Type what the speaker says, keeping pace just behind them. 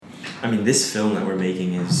I mean, this film that we're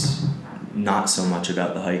making is not so much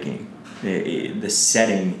about the hiking. The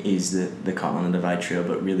setting is the Continental Divide Trail,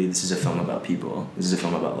 but really this is a film about people. This is a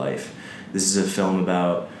film about life. This is a film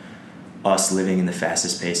about us living in the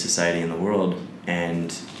fastest paced society in the world,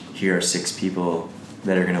 and here are 6 people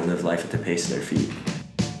that are going to live life at the pace of their feet.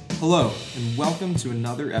 Hello, and welcome to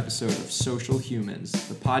another episode of Social Humans,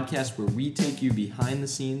 the podcast where we take you behind the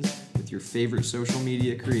scenes with your favorite social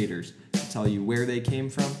media creators to tell you where they came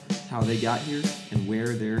from, how they got here, and where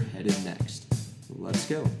they're headed next. Let's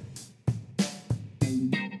go.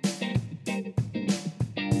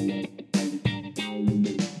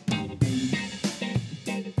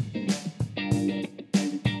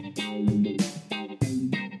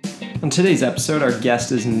 On today's episode, our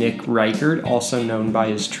guest is Nick Reichard, also known by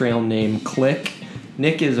his trail name Click.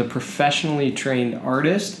 Nick is a professionally trained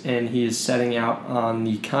artist, and he is setting out on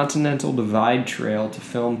the Continental Divide Trail to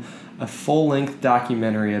film a full-length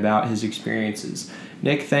documentary about his experiences.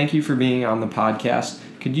 Nick, thank you for being on the podcast.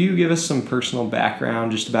 Could you give us some personal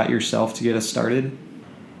background just about yourself to get us started?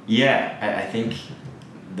 Yeah, I think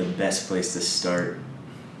the best place to start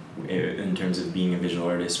in terms of being a visual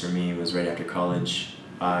artist for me was right after college.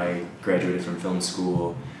 I graduated from film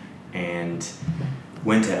school and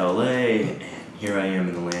went to LA, and here I am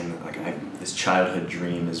in the land that this childhood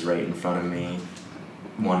dream is right in front of me,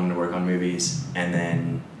 wanting to work on movies. And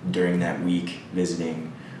then during that week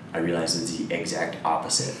visiting, I realized it's the exact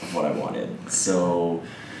opposite of what I wanted. So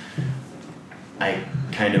I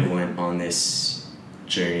kind of went on this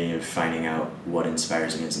journey of finding out what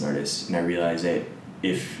inspires me as an artist, and I realized that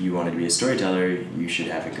if you wanted to be a storyteller, you should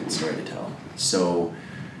have a good story to tell. So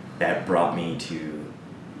that brought me to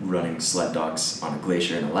running sled dogs on a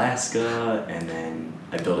glacier in Alaska, and then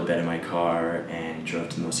I built a bed in my car and drove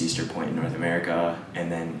to the most eastern point in North America.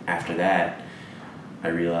 And then after that, I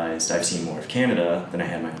realized I've seen more of Canada than I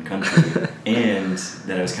had my own country, and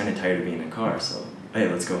that I was kind of tired of being in a car. So, hey,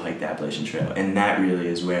 let's go hike the Appalachian Trail. And that really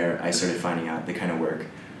is where I started finding out the kind of work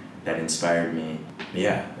that inspired me.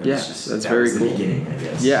 Yeah, that's very cool. The beginning, I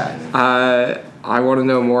guess. Yeah, I want to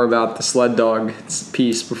know more about the sled dog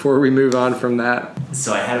piece before we move on from that.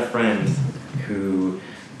 So I had a friend who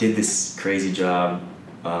did this crazy job,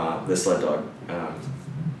 the sled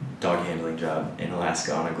dog handling job in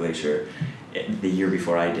Alaska on a glacier the year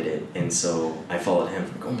before I did it. And so I followed him,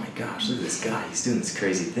 like, oh my gosh, look at this guy, he's doing this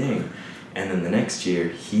crazy thing. And then the next year,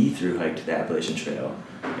 he thru-hiked the Appalachian Trail.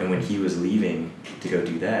 And when he was leaving to go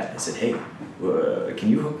do that, I said, hey, can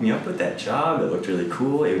you hook me up with that job? It looked really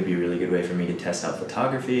cool. It would be a really good way for me to test out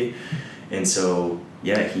photography. And so,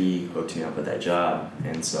 yeah, he hooked me up with that job.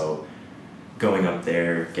 And so going up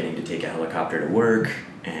there, getting to take a helicopter to work,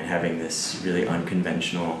 and having this really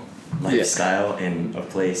unconventional lifestyle in a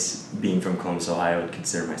place, being from Columbus, Ohio, I would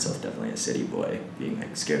consider myself definitely a city boy, being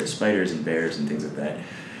like scared of spiders and bears and things like that.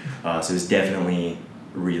 So it was definitely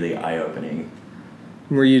really eye-opening.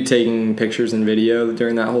 Were you taking pictures and video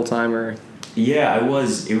during that whole time, or? Yeah, I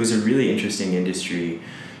was. It was a really interesting industry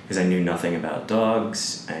because I knew nothing about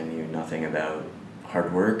dogs. I knew nothing about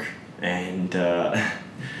hard work, and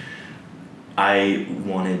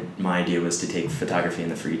my idea was to take photography in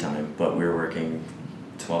the free time, but we were working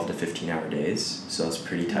 12 to 15-hour days, so I was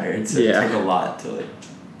pretty tired. So it took a lot to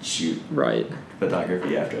shoot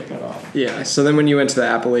photography after I got off. Yeah. So then when you went to the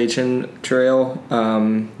Appalachian Trail,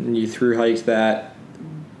 and you thru-hiked that,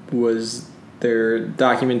 was there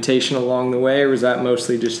documentation along the way, or was that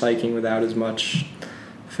mostly just hiking without as much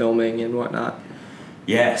filming and whatnot?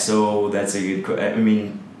 Yeah, so that's a good question. I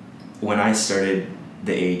mean, when I started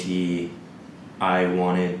the AT, I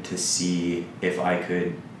wanted to see if I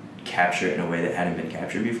could capture it in a way that hadn't been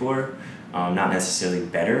captured before. Not necessarily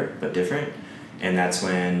better, but different. And that's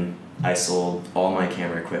when I sold all my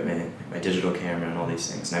camera equipment, my digital camera and all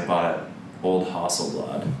these things. And I bought an old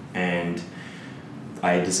Hasselblad, and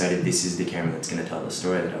I decided this is the camera that's going to tell the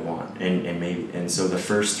story that I want. And so the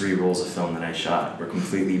first 3 rolls of film that I shot were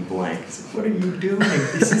completely blank. I was like, what are you doing?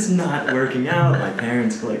 This is not working out. My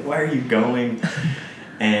parents were like, why are you going?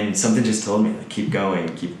 And something just told me, like, keep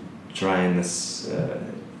going, keep trying this,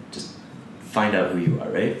 just find out who you are,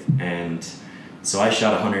 right? And so I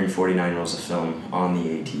shot 149 rolls of film on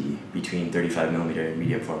the AT between 35mm and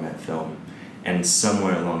medium format film. And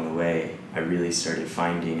somewhere along the way, I really started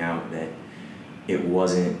finding out that it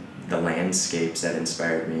wasn't the landscapes that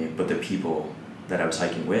inspired me, but the people that I was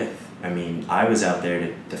hiking with. I mean, I was out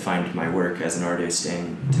there to find my work as an artist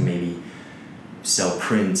and to maybe sell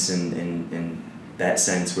prints and that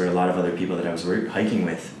sense, where a lot of other people that I was hiking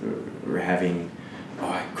with were having,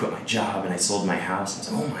 I quit my job and I sold my house. I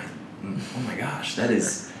was like, oh my gosh,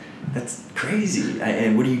 that's crazy.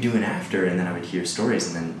 And what are you doing after? And then I would hear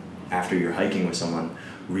stories, and then after you're hiking with someone,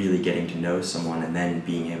 really getting to know someone and then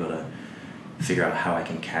being able to figure out how I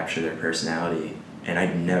can capture their personality. And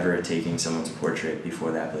I'd never taken someone's portrait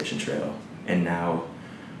before the Appalachian Trail. And now,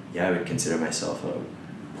 yeah, I would consider myself a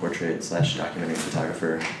portrait/documentary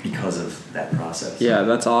photographer because of that process. Yeah,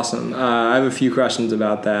 that's awesome. I have a few questions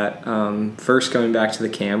about that. First, going back to the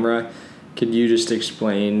camera, could you just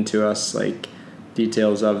explain to us like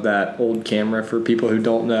details of that old camera for people who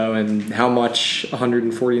don't know, and how much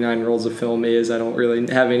 149 rolls of film is? I don't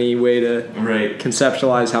really have any way to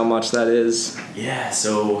conceptualize how much that is. Yeah,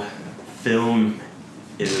 so film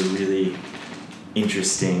is a really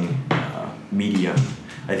interesting medium.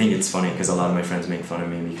 I think it's funny because a lot of my friends make fun of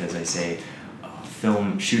me because I say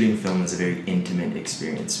shooting film is a very intimate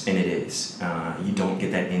experience, and it is. You don't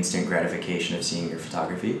get that instant gratification of seeing your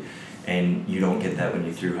photography, and you don't get that when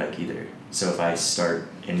you thru hike either. So if I start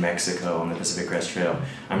in Mexico on the Pacific Crest Trail,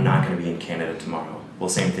 I'm not going to be in Canada tomorrow. Well,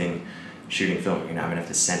 same thing, shooting film. I'm going to have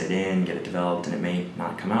to send it in, get it developed, and it may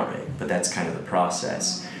not come out right. But that's kind of the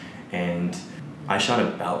process. And I shot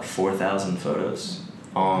about 4,000 photos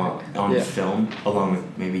on film, along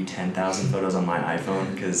with maybe 10,000 photos on my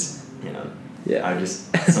iPhone, because, I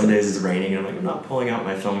just, some days it's raining, and I'm like, I'm not pulling out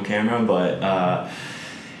my film camera, but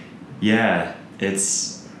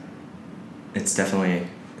it's definitely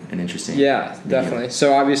an interesting definitely.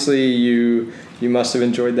 So obviously you must have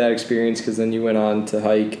enjoyed that experience, because then you went on to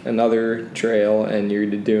hike another trail and you're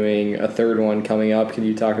doing a third one coming up. Can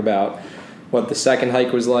you talk about what the second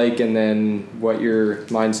hike was like, and then what your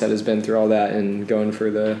mindset has been through all that and going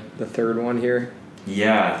for the third one here?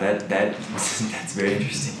 Yeah, that's very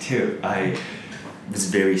interesting too. I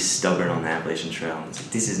was very stubborn on the Appalachian Trail. I was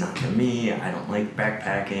like, this is not for me. I don't like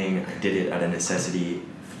backpacking. I did it out of necessity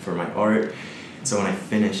for my art. So when I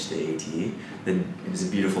finished the AT, then it was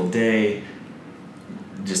a beautiful day,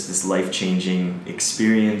 just this life-changing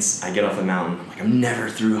experience. I get off the mountain, I'm like, I'm never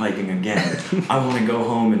through hiking again. I want to go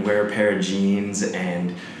home and wear a pair of jeans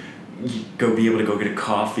and be able to go get a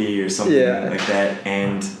coffee or something like that.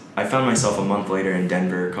 And I found myself a month later in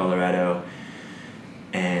Denver, Colorado,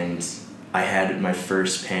 and I had my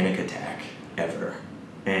first panic attack ever.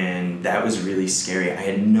 And that was really scary. I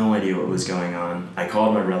had no idea what was going on. I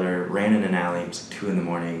called my brother, ran in an alley. It was 2 a.m.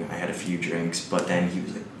 I had a few drinks, but then he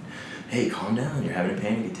was like, hey, calm down. You're having a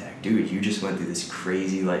panic attack. Dude, you just went through this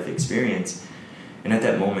crazy life experience. And at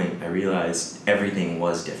that moment, I realized everything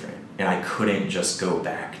was different. And I couldn't just go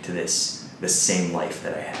back to the same life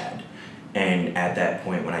that I had. And at that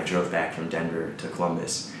point, when I drove back from Denver to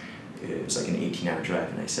Columbus, it was like an 18-hour drive,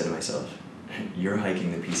 and I said to myself, you're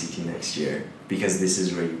hiking the PCT next year, because this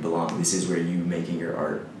is where you belong. This is where you making your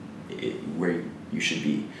art, where you should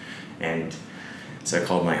be. And so I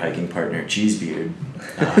called my hiking partner, Cheesebeard,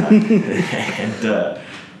 and said,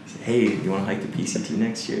 hey, you want to hike the PCT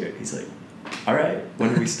next year? He's like, all right,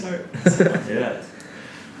 when do we start? So,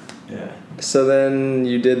 yeah. So then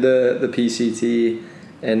you did the PCT,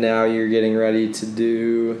 and now you're getting ready to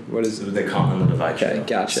do, what is it? The Continental Divide Trail. Okay,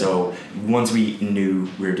 gotcha. So once we knew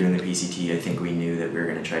we were doing the PCT, I think we knew that we were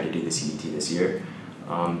going to try to do the CDT this year.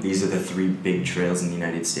 These are the 3 big trails in the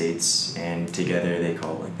United States, and together they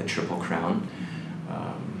call it like the Triple Crown.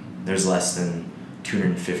 There's less than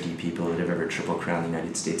 250 people that have ever Triple Crowned the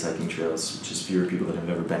United States hiking trails, which is fewer people that have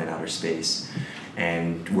ever been in outer space.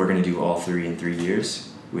 And we're going to do all 3 in 3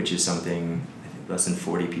 years, which is something I think less than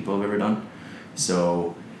 40 people have ever done.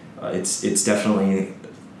 So it's definitely,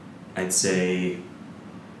 I'd say,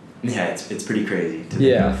 it's pretty crazy.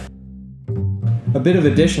 A bit of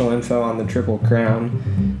additional info on the Triple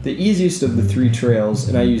Crown. The easiest of the 3 trails,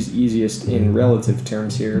 and I use easiest in relative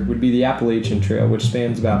terms here, would be the Appalachian Trail, which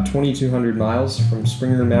spans about 2,200 miles from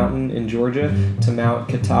Springer Mountain in Georgia to Mount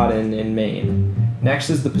Katahdin in Maine. Next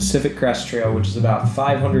is the Pacific Crest Trail, which is about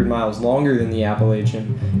 500 miles longer than the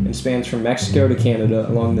Appalachian and spans from Mexico to Canada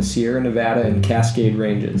along the Sierra Nevada and Cascade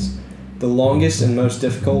Ranges. The longest and most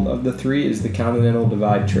difficult of the 3 is the Continental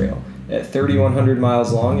Divide Trail. At 3,100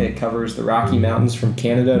 miles long, it covers the Rocky Mountains from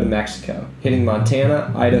Canada to Mexico, hitting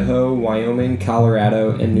Montana, Idaho, Wyoming,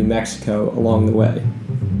 Colorado, and New Mexico along the way.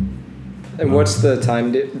 And what's the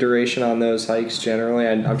time duration on those hikes generally?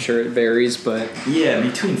 I'm sure it varies, but... Yeah,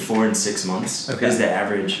 between 4 and 6 months is the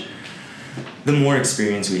average. The more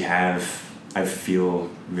experience we have, I feel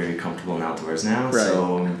very comfortable in outdoors now, right.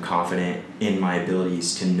 So I'm confident in my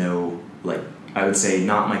abilities to know, I would say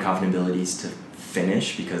not my confident abilities to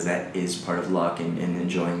finish, because that is part of luck and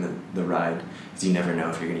enjoying the ride, because you never know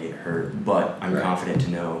if you're going to get hurt, but I'm confident to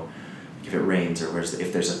know if it rains, or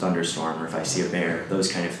if there's a thunderstorm, or if I see a bear,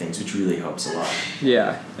 those kind of things, which really helps a lot.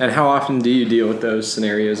 Yeah. And how often do you deal with those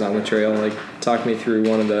scenarios on the trail? Like, talk me through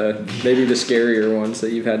one of maybe the scarier ones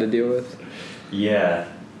that you've had to deal with. Yeah.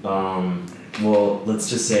 Well, let's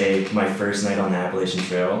just say my first night on the Appalachian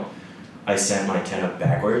Trail, I set my tent up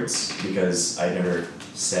backwards because I never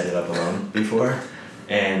set it up alone before.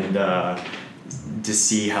 And to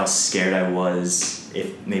see how scared I was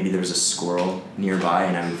if maybe there was a squirrel nearby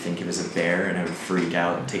and I would think it was a bear and I would freak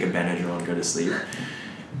out, take a Benadryl and go to sleep.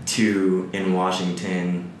 In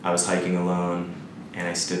Washington, I was hiking alone and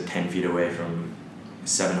I stood 10 feet away from a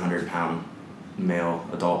 700-pound male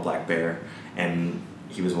adult black bear, and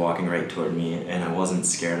he was walking right toward me, and I wasn't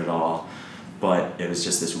scared at all, but it was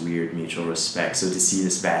just this weird mutual respect. So to see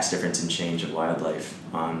this vast difference in change of wildlife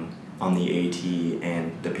on the AT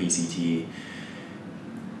and the PCT,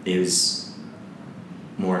 it was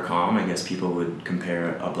more calm. I guess people would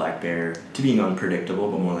compare a black bear to being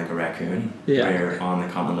unpredictable, but more like a raccoon. Yeah. Where on the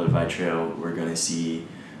Continental Divide Trail, we're going to see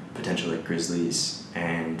potentially grizzlies,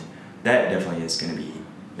 and that definitely is going to be,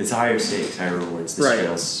 it's higher stakes, higher rewards. This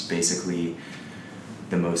trail's basically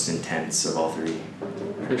the most intense of all three.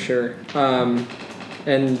 For sure.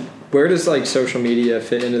 And where does like social media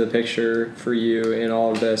fit into the picture for you in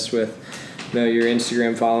all of this? With, you know, your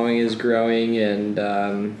Instagram following is growing,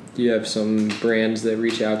 and you have some brands that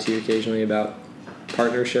reach out to you occasionally about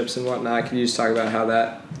partnerships and whatnot. Can you just talk about how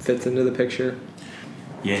that fits into the picture?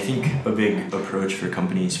 Yeah, I think a big approach for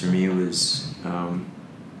companies for me was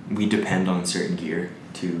we depend on certain gear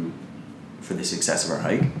for the success of our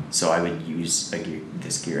hike. So I would use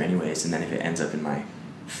this gear anyways, and then if it ends up in my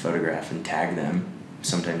photograph and tag them,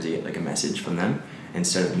 sometimes I get like a message from them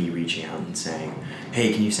instead of me reaching out and saying,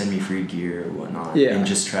 hey, can you send me free gear or whatnot? Yeah. And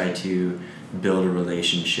just try to build a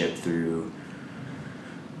relationship through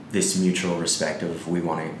this mutual respect of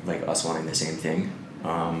us wanting the same thing.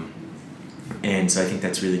 And so I think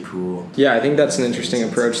that's really cool. Yeah, I think that's an interesting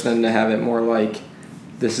approach then, to have it more like,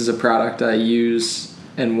 this is a product I use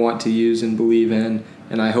and want to use and believe in,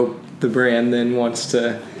 and I hope the brand then wants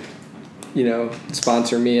to, you know,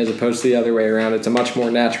 sponsor me, as opposed to the other way around. It's a much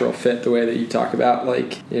more natural fit, the way that you talk about,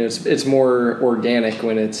 like, you know, it's more organic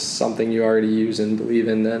when it's something you already use and believe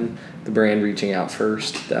in than the brand reaching out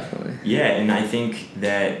first, definitely. Yeah, and I think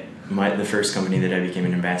that the first company that I became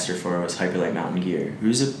an ambassador for was Hyperlight Mountain Gear,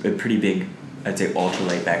 who's a pretty big, I'd say,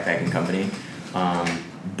 ultralight backpacking company.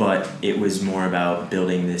 But it was more about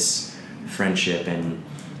building this friendship and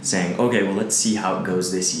saying, okay, well, let's see how it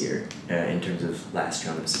goes this year in terms of last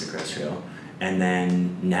year on the Pacific Crest Trail. And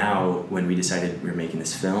then now, when we decided we were making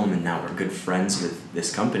this film and now we're good friends with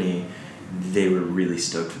this company, they were really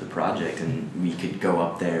stoked for the project, and we could go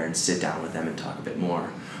up there and sit down with them and talk a bit more.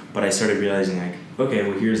 But I started realizing, like, okay,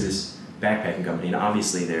 well, here's this backpacking company, and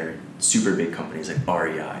obviously they're super big companies like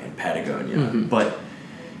REI and Patagonia, mm-hmm. but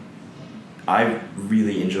I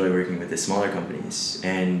really enjoy working with the smaller companies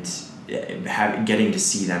and getting to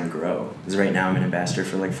see them grow. Because right now I'm an ambassador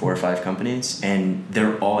for like 4 or 5 companies, and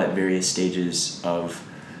they're all at various stages of,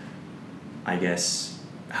 I guess,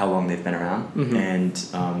 how long they've been around, mm-hmm. and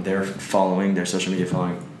their social media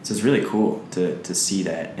following. So it's really cool to see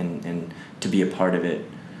that and to be a part of it.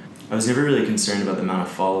 I was never really concerned about the amount of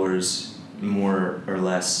followers, more or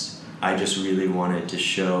less. I just really wanted to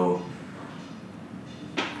show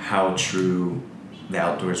how true the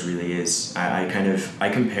outdoors really is. I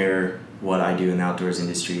compare what I do in the outdoors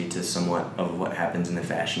industry to somewhat of what happens in the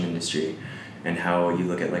fashion industry, and how you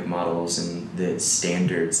look at like models and the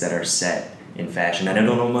standards that are set in fashion. And I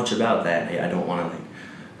don't know much about that. I don't want to like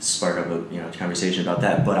spark up a conversation about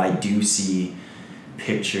that, but I do see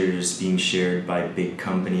pictures being shared by big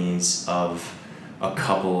companies of a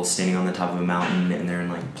couple standing on the top of a mountain, and they're in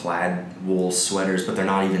like plaid wool sweaters, but they're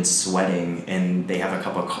not even sweating, and they have a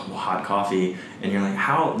cup of hot coffee, and you're like,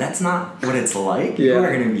 how? That's not what it's like. Yeah. You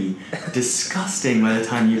are going to be disgusting by the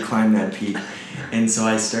time you climb that peak. And so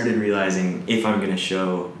I started realizing, if I'm going to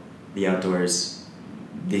show the outdoors,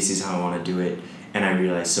 this is how I want to do it. And I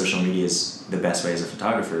realized social media is the best way as a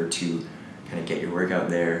photographer to kind of get your work out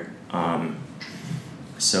there.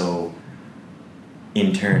 So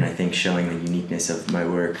in turn, I think showing the uniqueness of my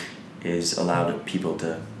work is allowed people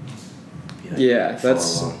to be like, yeah,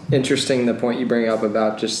 that's along. Interesting, the point you bring up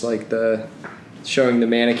about just like the showing the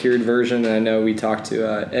manicured version. And I know we talked to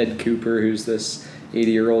Ed Cooper, who's this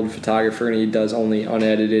 80-year-old photographer, and he does only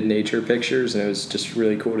unedited nature pictures, and it was just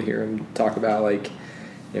really cool to hear him talk about like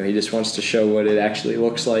he just wants to show what it actually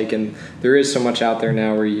looks like. And there is so much out there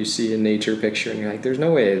now where you see a nature picture and you're like, there's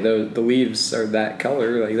no way the leaves are that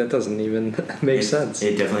color. Like, that doesn't even make sense.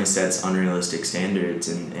 It definitely sets unrealistic standards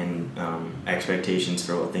and expectations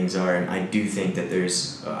for what things are. And I do think that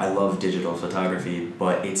I love digital photography,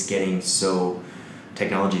 but it's getting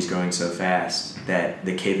technology is growing so fast that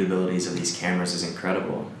the capabilities of these cameras is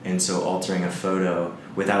incredible. And so altering a photo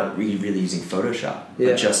without really using Photoshop,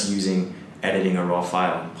 but just editing a raw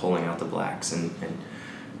file and pulling out the blacks and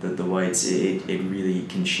the whites, it really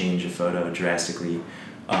can change a photo drastically.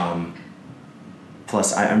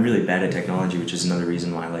 Plus, I'm really bad at technology, which is another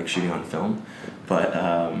reason why I like shooting on film. But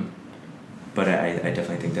I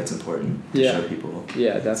definitely think that's important to show people.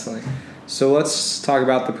 Yeah, definitely. So let's talk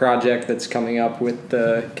about the project that's coming up with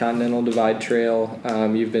the Continental Divide Trail.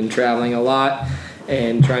 You've been traveling a lot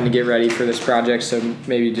and trying to get ready for this project, so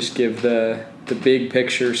maybe just give the big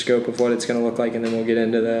picture scope of what it's going to look like, and then we'll get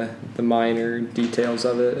into the minor details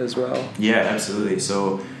of it as well. Yeah, absolutely.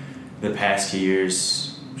 So the past 2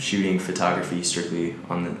 years shooting photography strictly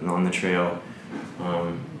on the trail,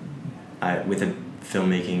 with a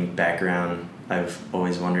filmmaking background, I've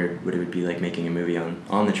always wondered what it would be like making a movie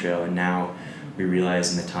on the trail, and now we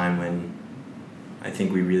realize in the time when I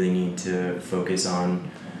think we really need to focus on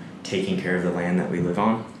taking care of the land that we live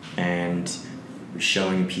on and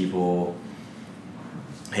showing people,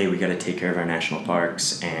 hey, we got to take care of our national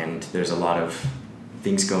parks, and there's a lot of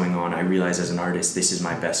things going on. I realize as an artist, this is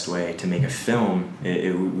my best way to make a film.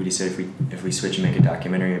 We said if we switch and make a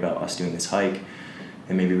documentary about us doing this hike,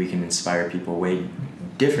 then maybe we can inspire people way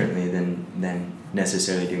differently than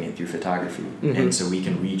necessarily doing it through photography. Mm-hmm. And so we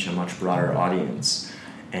can reach a much broader audience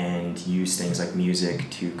and use things like music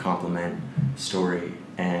to complement story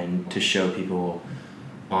and to show people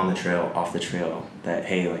on the trail, off the trail, that,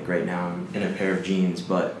 hey, like right now I'm in a pair of jeans,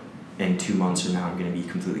 but in 2 months from now I'm going to be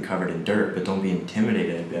completely covered in dirt, but don't be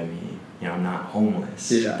intimidated by me. I'm not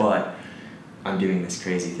homeless, but I'm doing this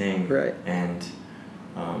crazy thing. Right. And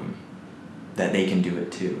that they can do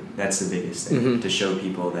it too. That's the biggest thing, to show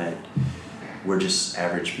people that we're just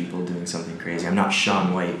average people doing something crazy. I'm not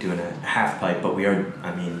Shaun White doing a half pipe, but we are,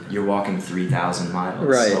 you're walking 3,000 miles.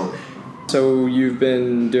 Right. So you've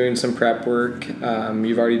been doing some prep work.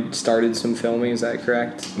 You've already started some filming, is that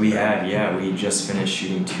correct? We have, yeah. We just finished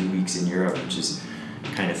shooting 2 weeks in Europe, which is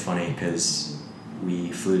kind of funny because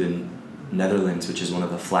we flew to Netherlands, which is one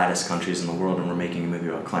of the flattest countries in the world, and we're making a movie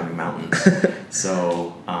about climbing mountains.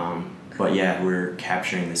 So, but yeah, we're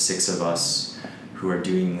capturing the 6 of us who are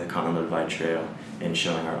doing the Continental Divide Trail and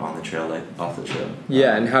showing our on the trail, like off the trail.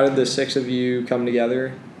 Yeah, and how did the 6 of you come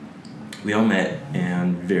together? We all met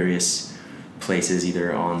in various places,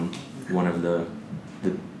 either on one of the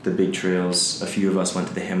big trails. A few of us went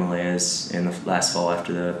to the Himalayas in the last fall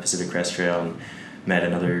after the Pacific Crest Trail and met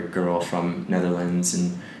another girl from Netherlands,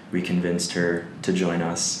 and we convinced her to join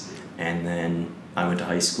us. And then I went to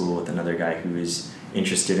high school with another guy who was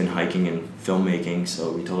interested in hiking and filmmaking, so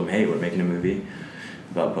we told him, hey, we're making a movie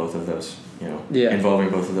about both of those, involving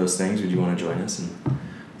both of those things. Would you want to join us? And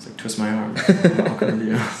it's like, twist my arm. I'll come with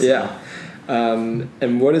you. So. Yeah.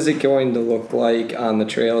 And what is it going to look like on the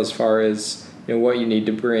trail as far as what you need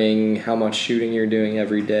to bring, how much shooting you're doing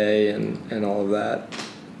every day, and all of that?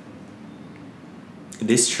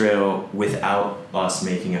 This trail, without us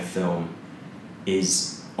making a film,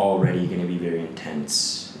 is already going to be very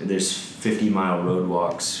intense. There's 50-mile road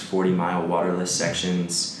walks, 40-mile waterless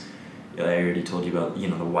sections. I already told you about, the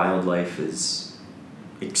wildlife is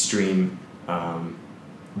extreme.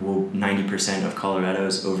 90% of Colorado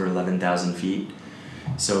is over 11,000 feet.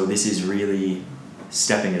 So this is really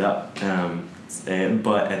stepping it up.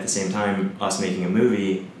 But at the same time, us making a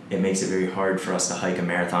movie, it makes it very hard for us to hike a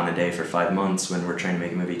marathon a day for 5 months when we're trying to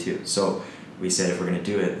make a movie too. So we said, if we're going to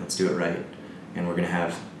do it, let's do it right. And we're going to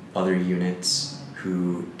have other units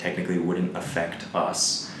who technically wouldn't affect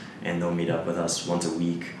us, and they'll meet up with us once a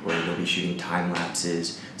week, or they'll be shooting time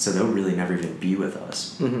lapses, so they'll really never even be with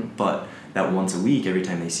us. Mm-hmm. But that once a week, every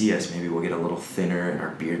time they see us, maybe we'll get a little thinner and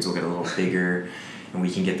our beards will get a little bigger, and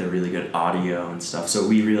we can get the really good audio and stuff. So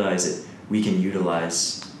we realize that we can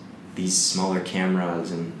utilize these smaller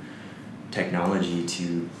cameras and technology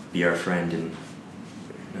to be our friend and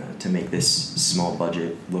to make this small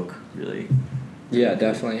budget look really. Yeah,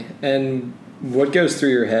 definitely. And what goes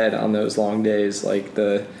through your head on those long days, like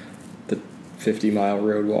the 50-mile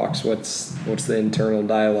road walks? What's the internal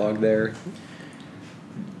dialogue there?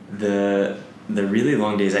 The really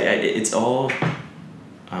long days, it's all,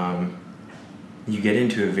 you get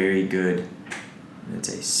into a very good, let's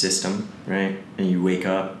say, system, right? And you wake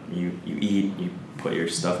up, you eat, you put your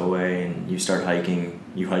stuff away and you start hiking.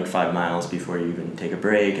 You hike 5 miles before you even take a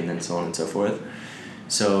break, and then so on and so forth.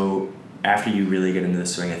 So after you really get into the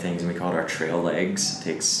swing of things, and we call it our trail legs, it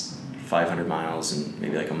takes 500 miles and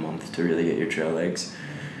maybe like a month to really get your trail legs.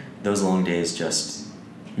 Those long days, just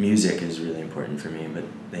music is really important for me, but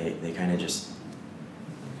they kind of just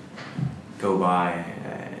go by.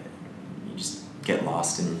 You just get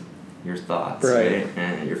lost in your thoughts, right?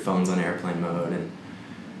 And your phone's on airplane mode, and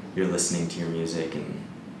you're listening to your music, and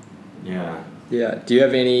yeah. Do you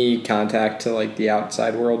have any contact to like the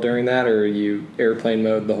outside world during that, or are you airplane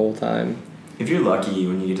mode the whole time? If you're lucky,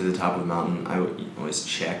 when you get to the top of the mountain, I would always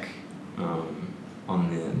check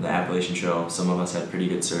on the Appalachian Trail. Some of us had pretty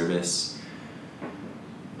good service,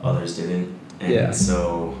 others didn't, and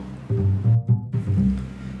so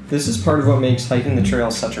this is part of what makes hiking the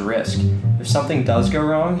trail such a risk. If something does go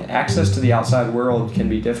wrong, access to the outside world can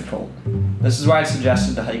be difficult. This is why I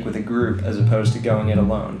suggested to hike with a group as opposed to going it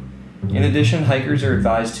alone. In addition, hikers are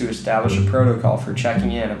advised to establish a protocol for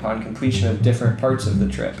checking in upon completion of different parts of the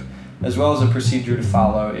trip, as well as a procedure to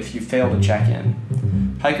follow if you fail to check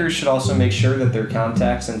in. Hikers should also make sure that their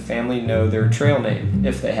contacts and family know their trail name,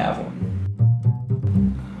 if they have one.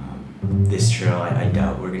 This trail, I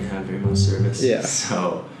doubt we're going to have very much service. Yeah.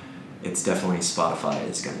 So it's definitely Spotify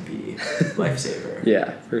is going to be lifesaver.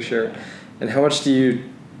 Yeah, for sure. And how much do you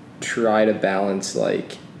try to balance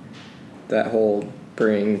like that whole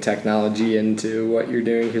bring technology into what you're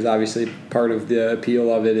doing? Because obviously part of the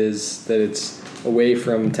appeal of it is that it's away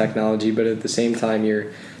from technology, but at the same time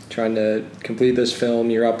you're trying to complete this film,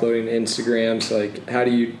 you're uploading to Instagram, so like how do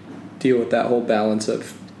you deal with that whole balance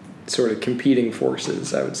of sort of competing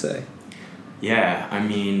forces, I would say? Yeah, I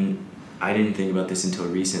mean, I didn't think about this until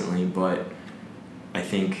recently, but I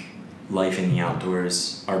think life in the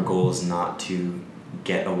outdoors, our goal is not to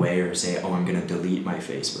get away or say, oh, I'm going to delete my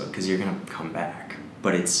Facebook, because you're going to come back.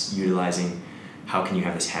 But it's utilizing how can you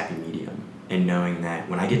have this happy medium, and knowing that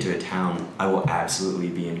when I get to a town, I will absolutely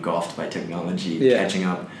be engulfed by technology, catching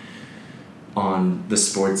up on the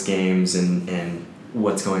sports games and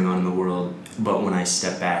what's going on in the world. But when I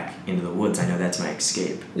step back into the woods, I know that's my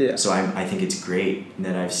escape. Yeah. So I think it's great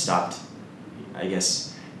that I've stopped, I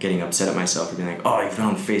guess, getting upset at myself for being like, oh, you've been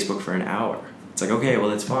on Facebook for an hour. It's like, okay, well,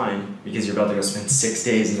 that's fine, because you're about to go spend 6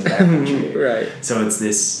 days in the backcountry. Right. So it's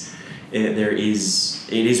this, it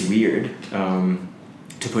is weird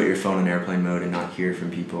to put your phone in airplane mode and not hear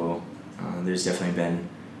from people. There's definitely been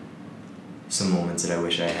some moments that I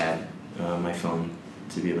wish I had my phone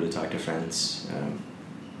to be able to talk to friends.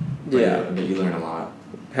 But you learn a lot.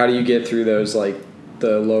 How do you get through those, like,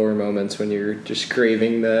 the lower moments when you're just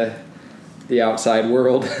craving the outside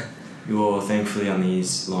world? Well, thankfully on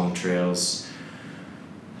these long trails,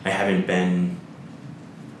 I haven't been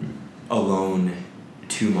alone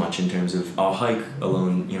too much in terms of I'll hike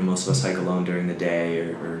alone. You know, most of us hike alone during the day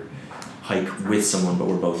or hike with someone, but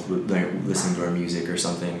we're both listening to our music or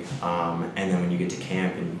something. And then when you get to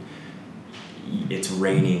camp and it's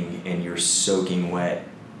raining and you're soaking wet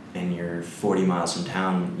and you're 40 miles from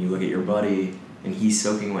town, you look at your buddy and he's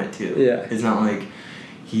soaking wet too. Yeah. It's not like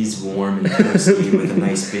he's warm and toasty with a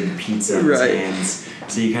nice big pizza in his hands.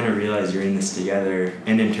 So you kind of realize you're in this together,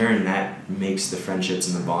 and in turn that makes the friendships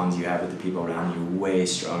and the bonds you have with the people around you way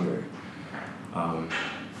stronger.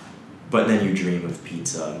 But then you dream of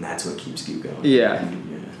pizza, and that's what keeps you going. Yeah.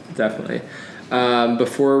 Definitely.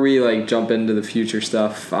 Before we jump into the future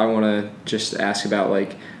stuff, I want to just ask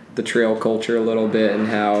about the trail culture a little bit, and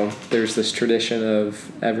how there's this tradition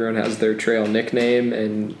of everyone has their trail nickname,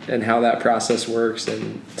 and how that process works,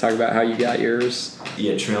 and talk about how you got yours.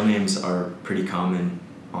 Yeah, trail names are pretty common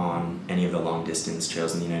on any of the long distance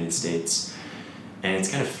trails in the United States, and it's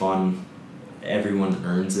kind of fun. Everyone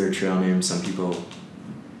earns their trail name. Some people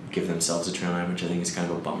give themselves a trail name, which I think is kind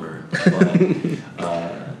of a bummer.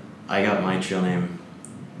 But I got my trail name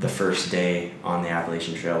the first day on the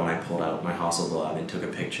Appalachian Trail when I pulled out my Hasselblad and took a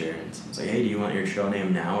picture. And I was like, hey, do you want your trail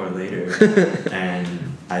name now or later?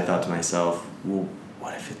 And I thought to myself, well,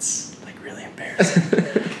 what if it's really embarrassing?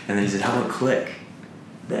 And then he said, how about Click?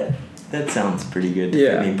 That sounds pretty good to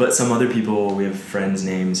fit me. But some other people, we have friends'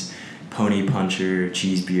 names, Pony Puncher,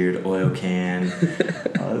 Cheesebeard, Oil Can.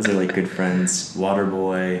 Those are good friends.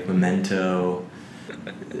 Waterboy, Memento.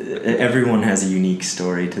 Everyone has a unique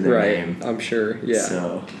story to their name. I'm sure, yeah.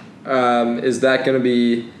 So, is that going to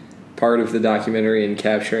be part of the documentary and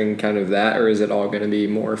capturing kind of that, or is it all going to be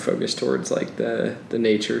more focused towards the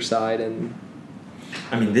nature side? And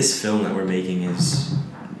I mean, this film that we're making is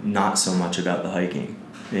not so much about the hiking.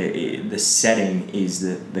 The setting is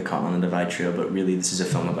the Continental Divide Trail, but really this is a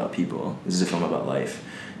film about people. This is a film about life.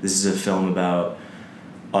 This is a film about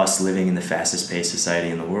us living in the fastest paced society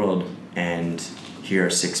in the world, and here are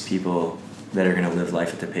 6 people that are going to live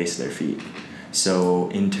life at the pace of their feet. So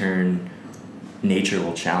in turn, nature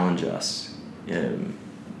will challenge us. You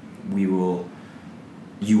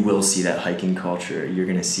will see that hiking culture. You're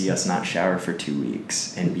going to see us not shower for 2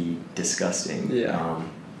 weeks and be disgusting. Yeah.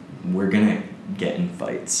 We're going to get in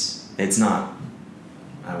fights. It's not,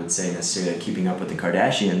 I would say, necessarily keeping up with the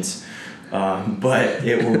Kardashians, but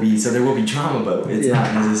it will be, so there will be drama, but it's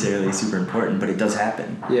not necessarily super important, but it does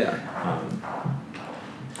happen. Yeah.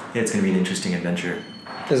 It's going to be an interesting adventure.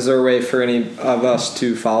 Is there a way for any of us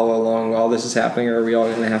to follow along while this is happening, or are we all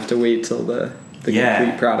going to have to wait till the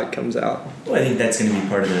complete product comes out? Well, I think that's going to be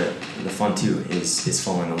part of the fun too, is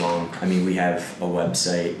following along. I mean, we have a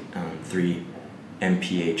website,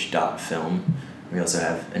 3mph.film. We also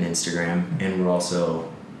have an Instagram, and we're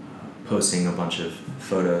also posting a bunch of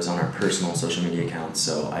photos on our personal social media accounts.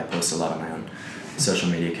 So I post a lot on my own social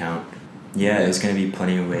media account. Yeah, there's going to be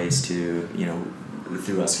plenty of ways to,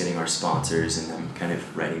 through us getting our sponsors and them kind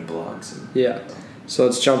of writing blogs. Yeah. So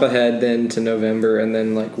let's jump ahead then to November, and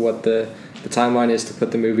then like what the timeline is to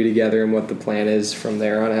put the movie together and what the plan is from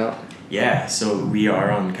there on out. Yeah, so we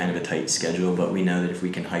are on kind of a tight schedule, but we know that if we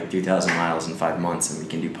can hike 3,000 miles in 5 months, then we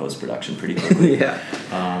can do post-production pretty quickly. Yeah.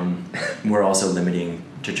 We're also limiting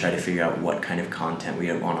to try to figure out what kind of content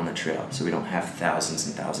we want on the trail, so we don't have thousands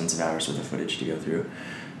and thousands of hours worth of footage to go through.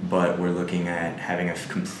 But we're looking at having a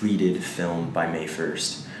completed film by May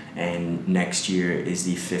 1st. And next year is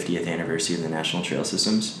the 50th anniversary of the National Trail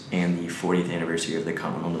Systems and the 40th anniversary of the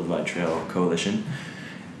Continental Divide Trail Coalition.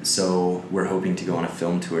 So we're hoping to go on a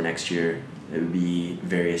film tour next year. It would be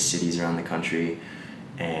various cities around the country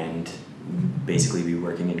and basically be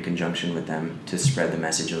working in conjunction with them to spread the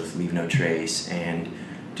message of leave no trace and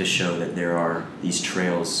to show that there are these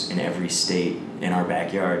trails in every state in our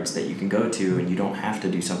backyards that you can go to, and you don't have to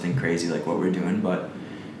do something crazy like what we're doing, but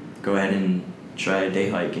go ahead and try a day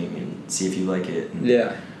hiking and see if you like it. And,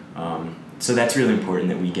 yeah. So that's really important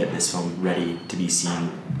that we get this film ready to be seen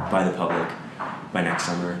by the public by next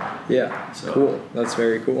summer. Yeah. So, cool. That's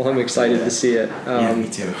very cool. I'm excited to see it. Yeah, me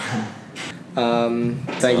too.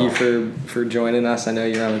 Thank you for joining us. I know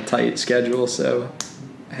you're on a tight schedule, so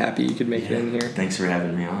happy you could make it in here. Thanks for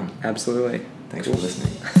having me on. Absolutely. Thanks for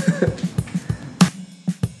listening.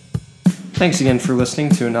 Thanks again for listening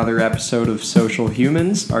to another episode of Social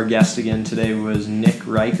Humans. Our guest again today was Nick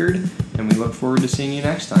Reichard, and we look forward to seeing you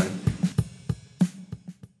next time.